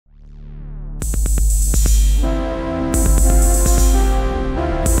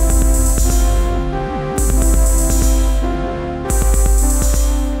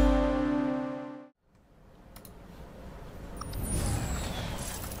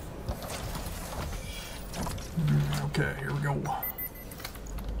Okay, here we go.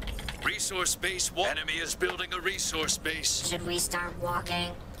 Resource base 1. Enemy is building a resource base. Should we start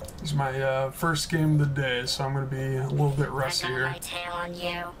walking? This is my first game of the day, so I'm going to be a little bit rusty I got here. my tail on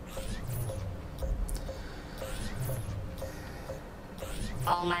you.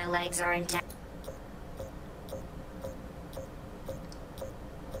 All my legs are intact.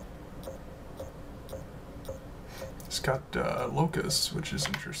 It's got locusts, which is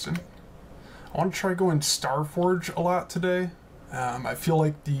interesting. I want to try going Starforge a lot today. I feel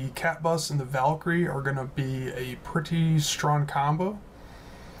like the Cat Bus and the Valkyrie are going to be a pretty strong combo.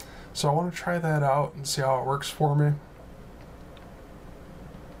 So I want to try that out and see how it works for me.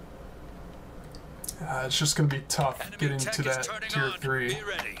 It's just going to be tough getting to that tier 3.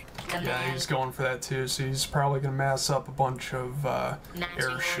 Yeah, he's going for that too, so he's probably going to mass up a bunch of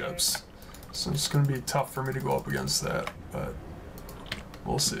airships. So it's going to be tough for me to go up against that, but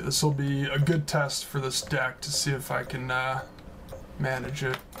we'll see. This will be a good test for this deck to see if I can manage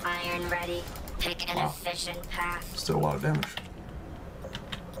it. Iron ready. Pick an efficient path. Still a lot of damage.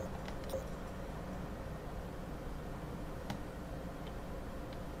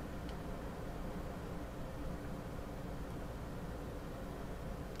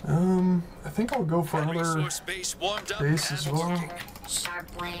 I think I'll go for another base as well.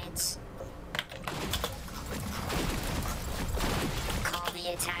 Sharp blades. Call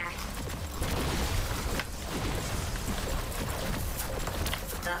the attack.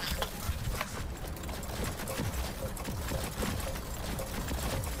 Ugh.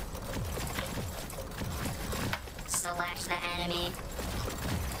 Select the enemy.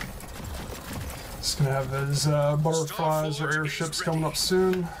 He's gonna have his butterflies or airships coming up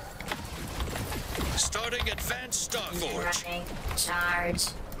soon. Starting advanced Starforge. Charge.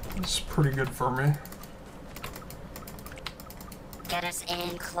 It's pretty good for me. Get us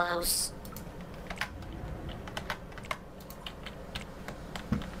in close.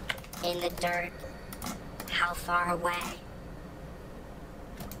 In the dirt. How far away?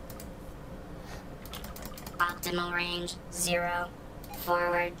 Optimal range 0.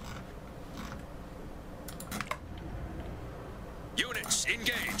 Forward. Units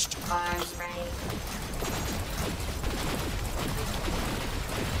engaged. Arms ready.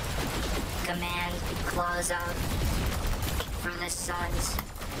 Command, close up. For the suns.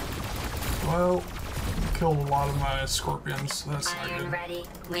 Well, killed a lot of my scorpions, so that's not Iron good. ready.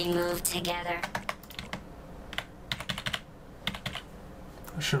 We move together.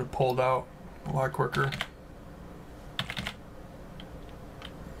 I should have pulled out a lot quicker.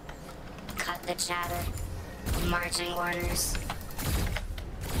 Cut the chatter. Marching orders.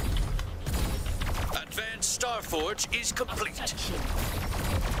 Advanced Starforge is complete.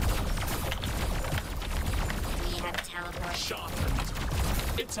 We have teleport.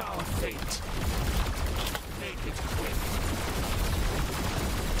 Sharpened. It's our fate. Make it quick.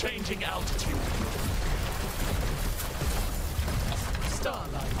 Changing altitude.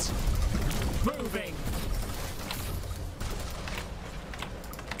 Starlight. Moving.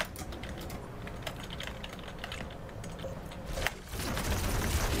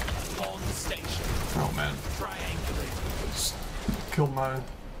 On station. Oh man. Triangulate. Just killed my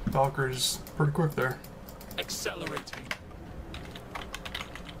Valkyries pretty quick there. Accelerating.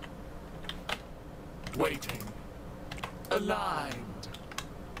 Waiting. Aligned.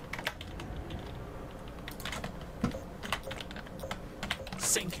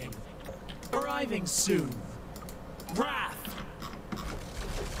 Sinking. Arriving soon. Wrath.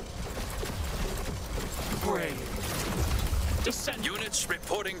 Brave. Descent. Units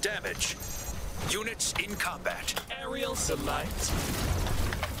reporting damage. Units in combat. Aerial select.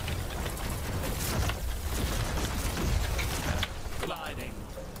 Gliding.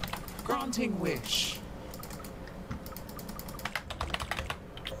 Granting wish.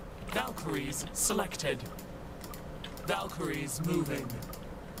 Valkyries selected. Valkyries moving.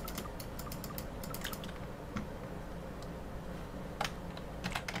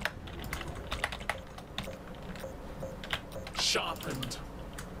 Sharpened.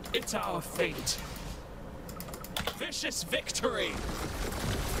 It's our fate. Vicious victory.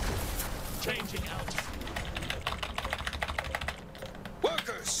 Changing out.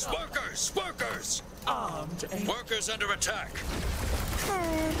 Workers! Workers! Workers! Armed aim. Workers under attack.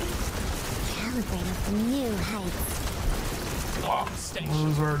 Calibrating for new heights. Wow,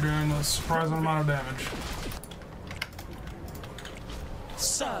 those are doing a surprising amount of damage.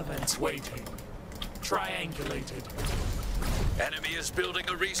 Servants waiting. Triangulated. Enemy is building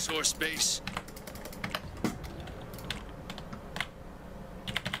a resource base.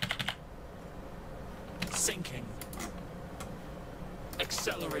 Sinking.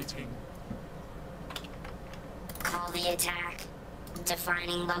 Accelerating. Call Call the attack.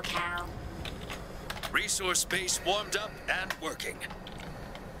 Defining locale. Resource base warmed up and working.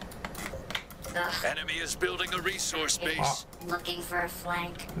 Ugh. Enemy is building a resource base. Looking for a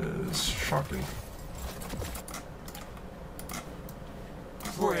flank. It's shocking.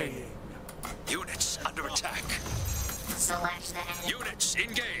 Praying. Units under attack. Select the enemy. Units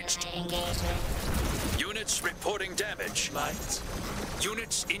engaged. Engagement. Units reporting damage. Light.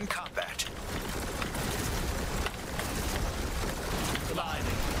 Units in combat. Gliding.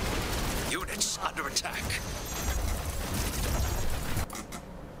 Units under attack.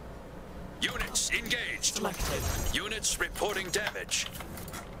 Units engaged. Selected. Units reporting damage.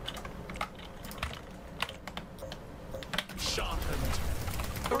 Sharpened.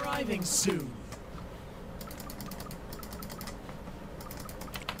 Arriving soon.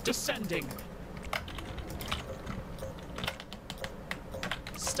 Descending.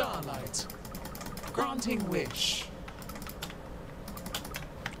 Starlight. Granting wish.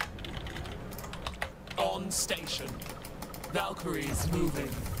 On station. Valkyries moving.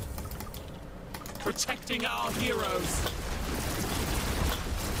 Protecting our heroes.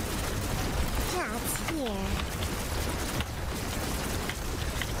 Cat's here.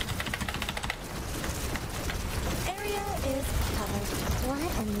 Area is covered.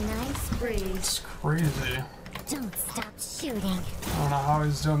 What a nice breeze. It's crazy. Don't stop shooting. I don't know how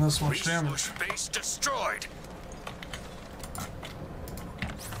he's doing this much damage. Resource base destroyed.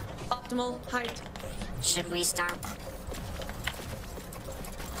 Optimal height. Should we stop?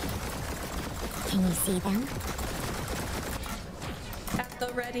 Can you see them? At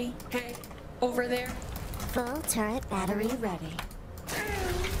the ready. Hey, over there. Full turret battery ready.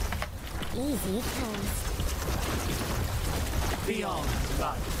 Easy coast. Beyond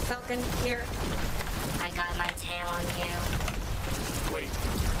life. Falcon here. I got my tail on you. Wait.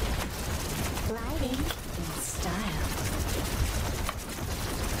 Gliding in style.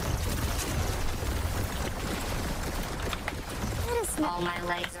 Let us know. All my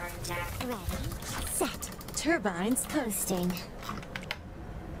legs are intact. Ready, set. Turbines coasting.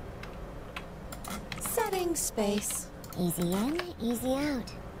 Setting space. Easy in, easy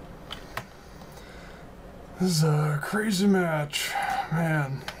out. This is a crazy match.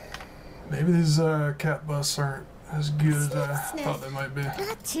 Man, maybe these cat busts aren't as good as I thought they might be.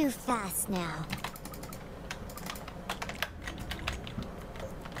 Not too fast now.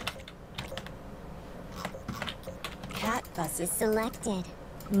 Cat bus is selected.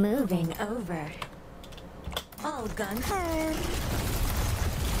 Moving over. All gun heard.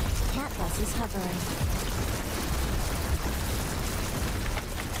 Cat bus is hovering.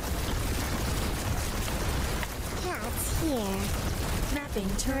 Cat's here.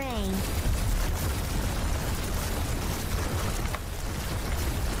 Mapping terrain.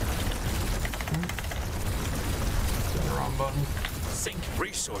 The wrong button. Sync.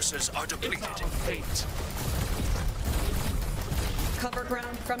 Resources are It's depleted. our fate. Cover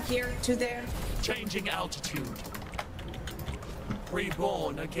ground from here to there. Changing altitude.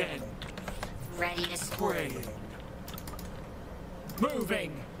 Reborn again. Ready to spray. Praying.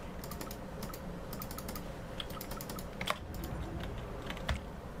 Moving.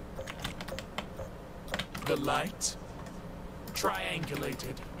 The light.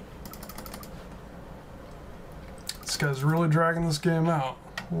 Triangulated. This guy's really dragging this game out.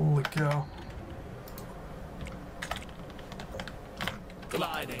 Holy cow.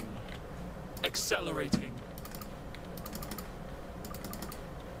 Gliding. Accelerating.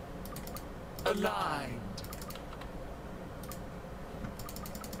 Aligned.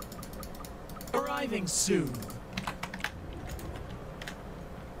 Arriving soon.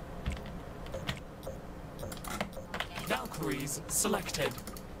 Valkyries selected.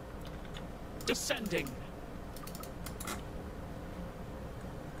 Descending.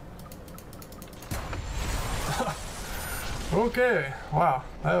 Okay, wow,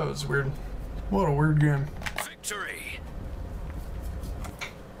 that was weird. What a weird game. Victory.